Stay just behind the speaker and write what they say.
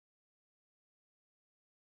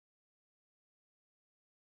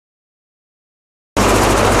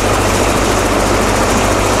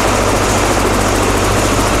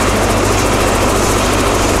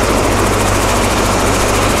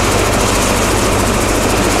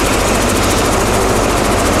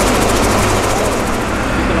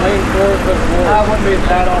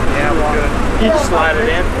that off? Yeah, we're good. You just slide it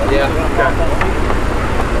in? Yeah.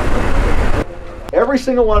 Okay. Every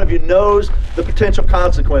single one of you knows the potential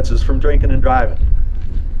consequences from drinking and driving.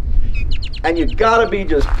 And you gotta be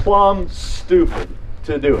just plumb stupid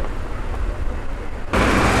to do it.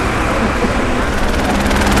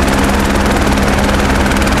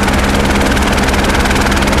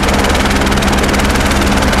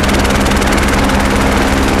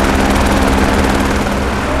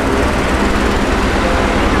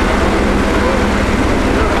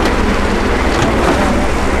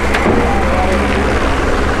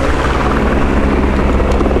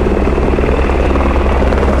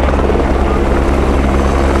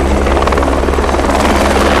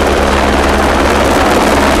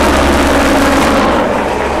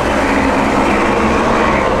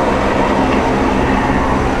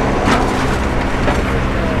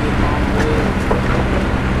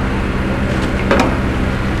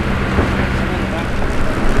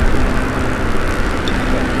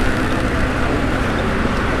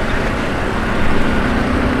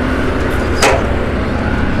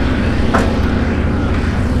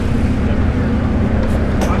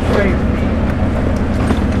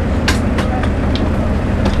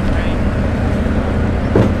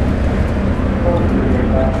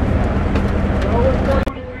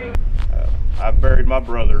 My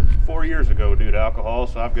brother 4 years ago due to alcohol,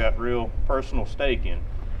 so I've got real personal stake in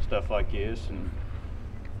stuff like this. And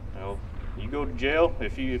you know, you go to jail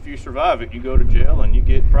if you survive it. You go to jail and you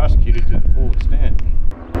get prosecuted to the full extent.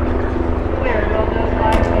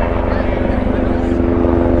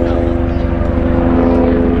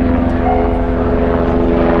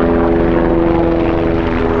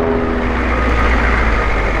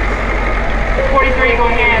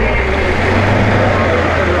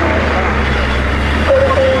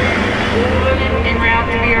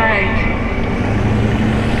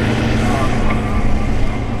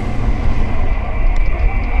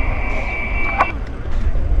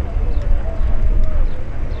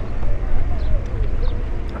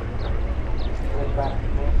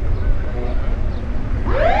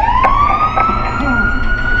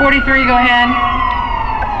 Go ahead.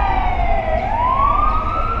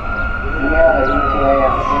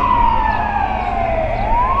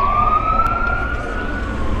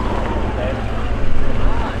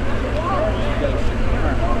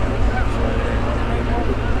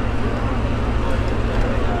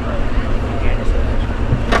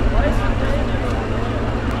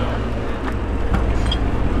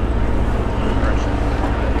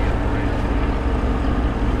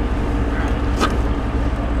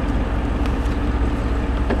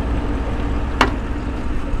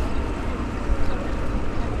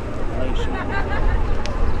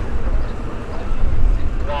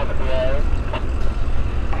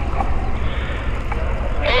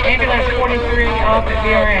 Ambulance 43 off at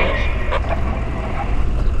BRH.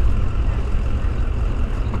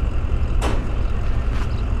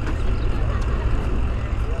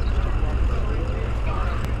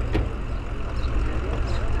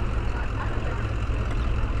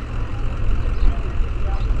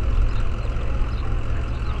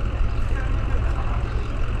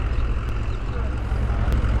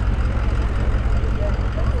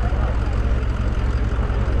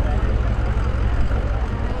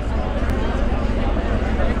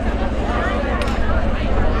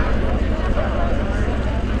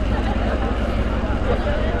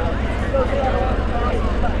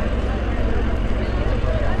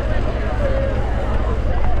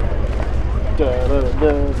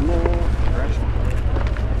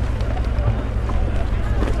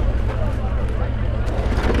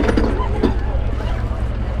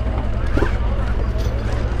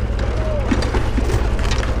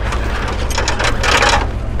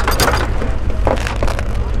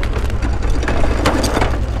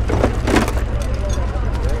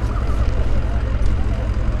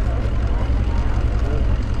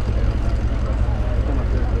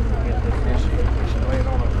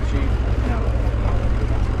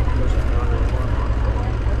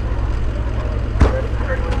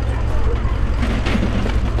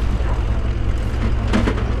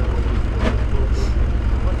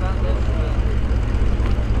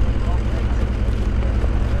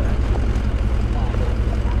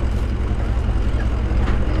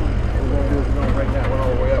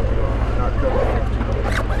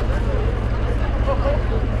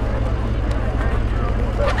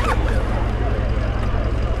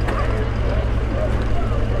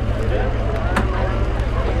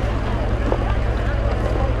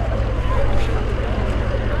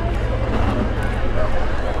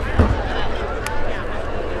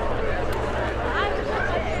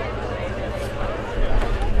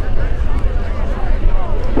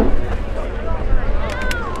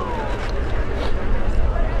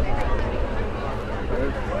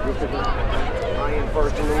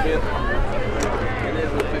 first a little bit, and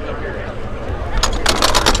then we'll pick up here.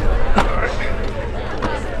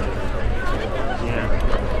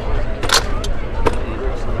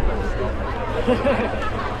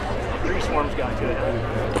 Grease worms got to it.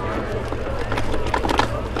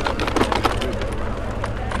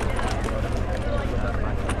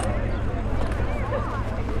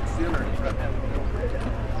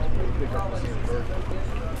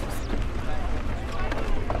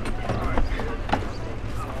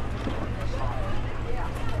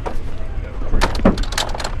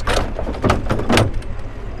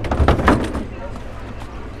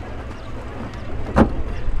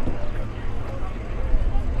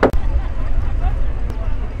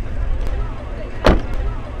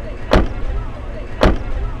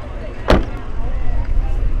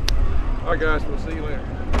 All right, guys, we'll see you later.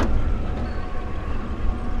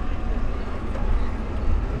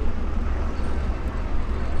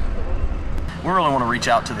 We really want to reach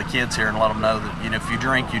out to the kids here and let them know that, you know, if you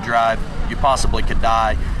drink, you drive, you possibly could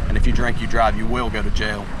die, and if you drink, you drive, you will go to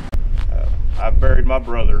jail. I buried my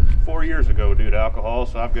brother 4 years ago due to alcohol,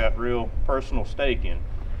 so I've got real personal stake in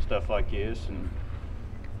stuff like this. And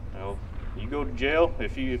you know, you go to jail.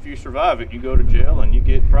 If you survive it, you go to jail and you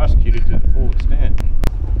get prosecuted to the full extent.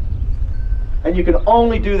 And you can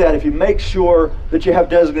only do that if you make sure that you have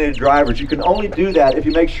designated drivers. You can only do that if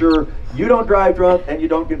you make sure you don't drive drunk and you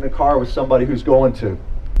don't get in the car with somebody who's going to.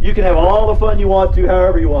 You can have all the fun you want to,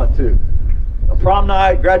 however you want to. A prom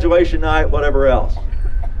night, graduation night, whatever else.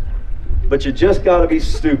 But you just got to be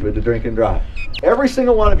stupid to drink and drive. Every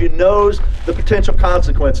single one of you knows the potential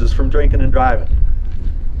consequences from drinking and driving.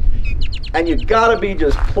 And you got to be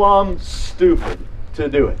just plumb stupid to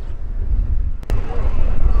do it.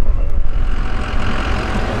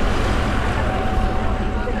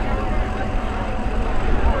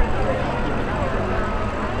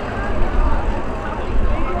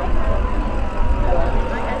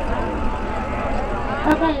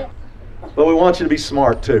 But we want you to be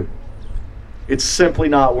smart too. It's simply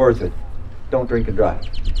not worth it. Don't drink and drive.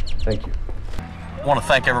 Thank you. I want to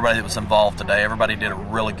thank everybody that was involved today. Everybody did a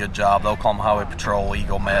really good job. The Oklahoma Highway Patrol,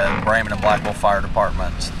 Eagle Med, Bremen and Blackwell Fire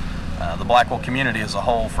Departments, the Blackwell community as a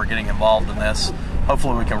whole for getting involved in this.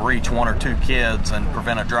 Hopefully we can reach 1 or 2 kids and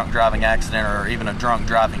prevent a drunk driving accident or even a drunk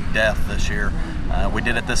driving death this year. We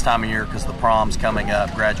did it this time of year because the prom's coming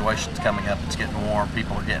up, graduation's coming up, it's getting warm,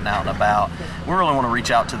 people are getting out and about. We really want to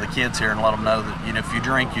reach out to the kids here and let them know that, you know, if you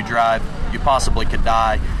drink, you drive, you possibly could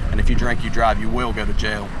die, and if you drink, you drive, you will go to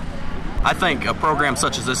jail. I think a program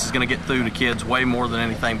such as this is going to get through to kids way more than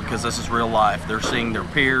anything because this is real life. They're seeing their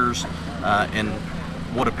peers in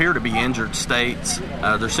what appear to be injured states.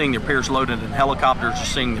 They're seeing their peers loaded in helicopters, they're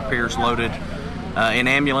seeing their peers loaded in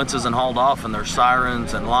ambulances and hauled off, and there's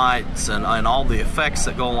sirens and lights and all the effects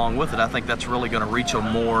that go along with it. I think that's really going to reach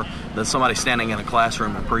them more than somebody standing in a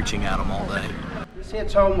classroom and preaching at them all day. This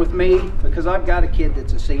hits home with me because I've got a kid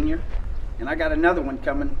that's a senior, and I got another one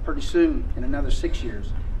coming pretty soon in another 6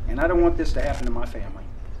 years, and I don't want this to happen to my family.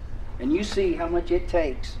 And you see how much it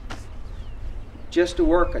takes just to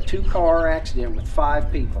work a 2-car accident with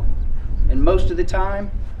 5 people. And most of the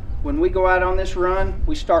time, when we go out on this run,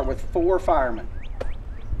 we start with 4 firemen.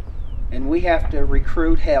 And we have to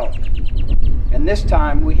recruit help. And this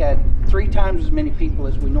time we had 3 times as many people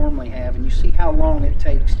as we normally have, and you see how long it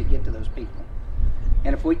takes to get to those people.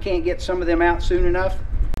 And if we can't get some of them out soon enough,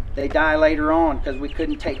 they die later on because we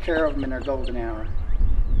couldn't take care of them in their golden hour.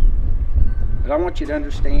 But I want you to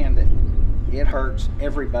understand that it hurts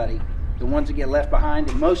everybody, the ones that get left behind,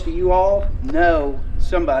 and most of you all know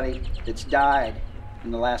somebody that's died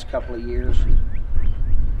in the last couple of years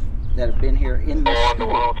that have been here in this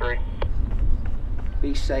school.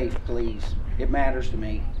 Be safe, please. It matters to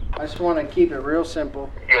me. I just want to keep it real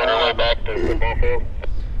simple. I'm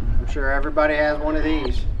sure everybody has one of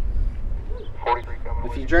these.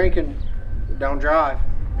 If you're drinking, don't drive.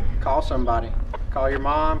 Call somebody. Call your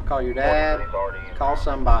mom, call your dad, call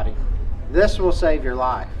somebody. This will save your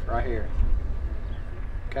life right here.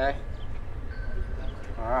 Okay?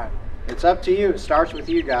 All right. It's up to you. It starts with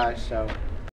you guys, so